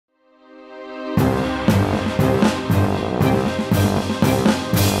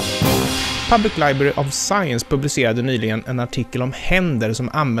Public Library of Science publicerade nyligen en artikel om händer som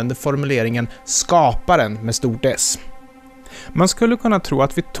använde formuleringen skaparen med stort S. Man skulle kunna tro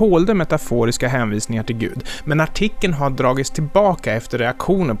att vi tålde metaforiska hänvisningar till Gud, men artikeln har dragits tillbaka efter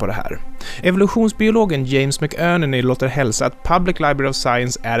reaktioner på det här. Evolutionsbiologen James McInerney låter hälsa att Public Library of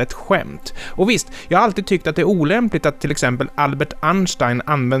Science är ett skämt. Och visst, jag har alltid tyckt att det är olämpligt att till exempel Albert Einstein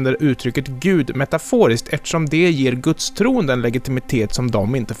använder uttrycket Gud metaforiskt eftersom det ger gudstron den legitimitet som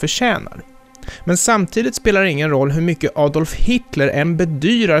de inte förtjänar. Men samtidigt spelar det ingen roll hur mycket Adolf Hitler än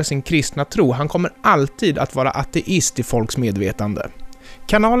bedyrar sin kristna tro, han kommer alltid att vara ateist i folks medvetande.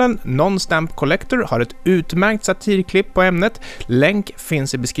 Kanalen Non-Stamp Collector har ett utmärkt satirklipp på ämnet. Länk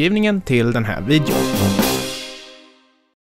finns i beskrivningen till den här videon.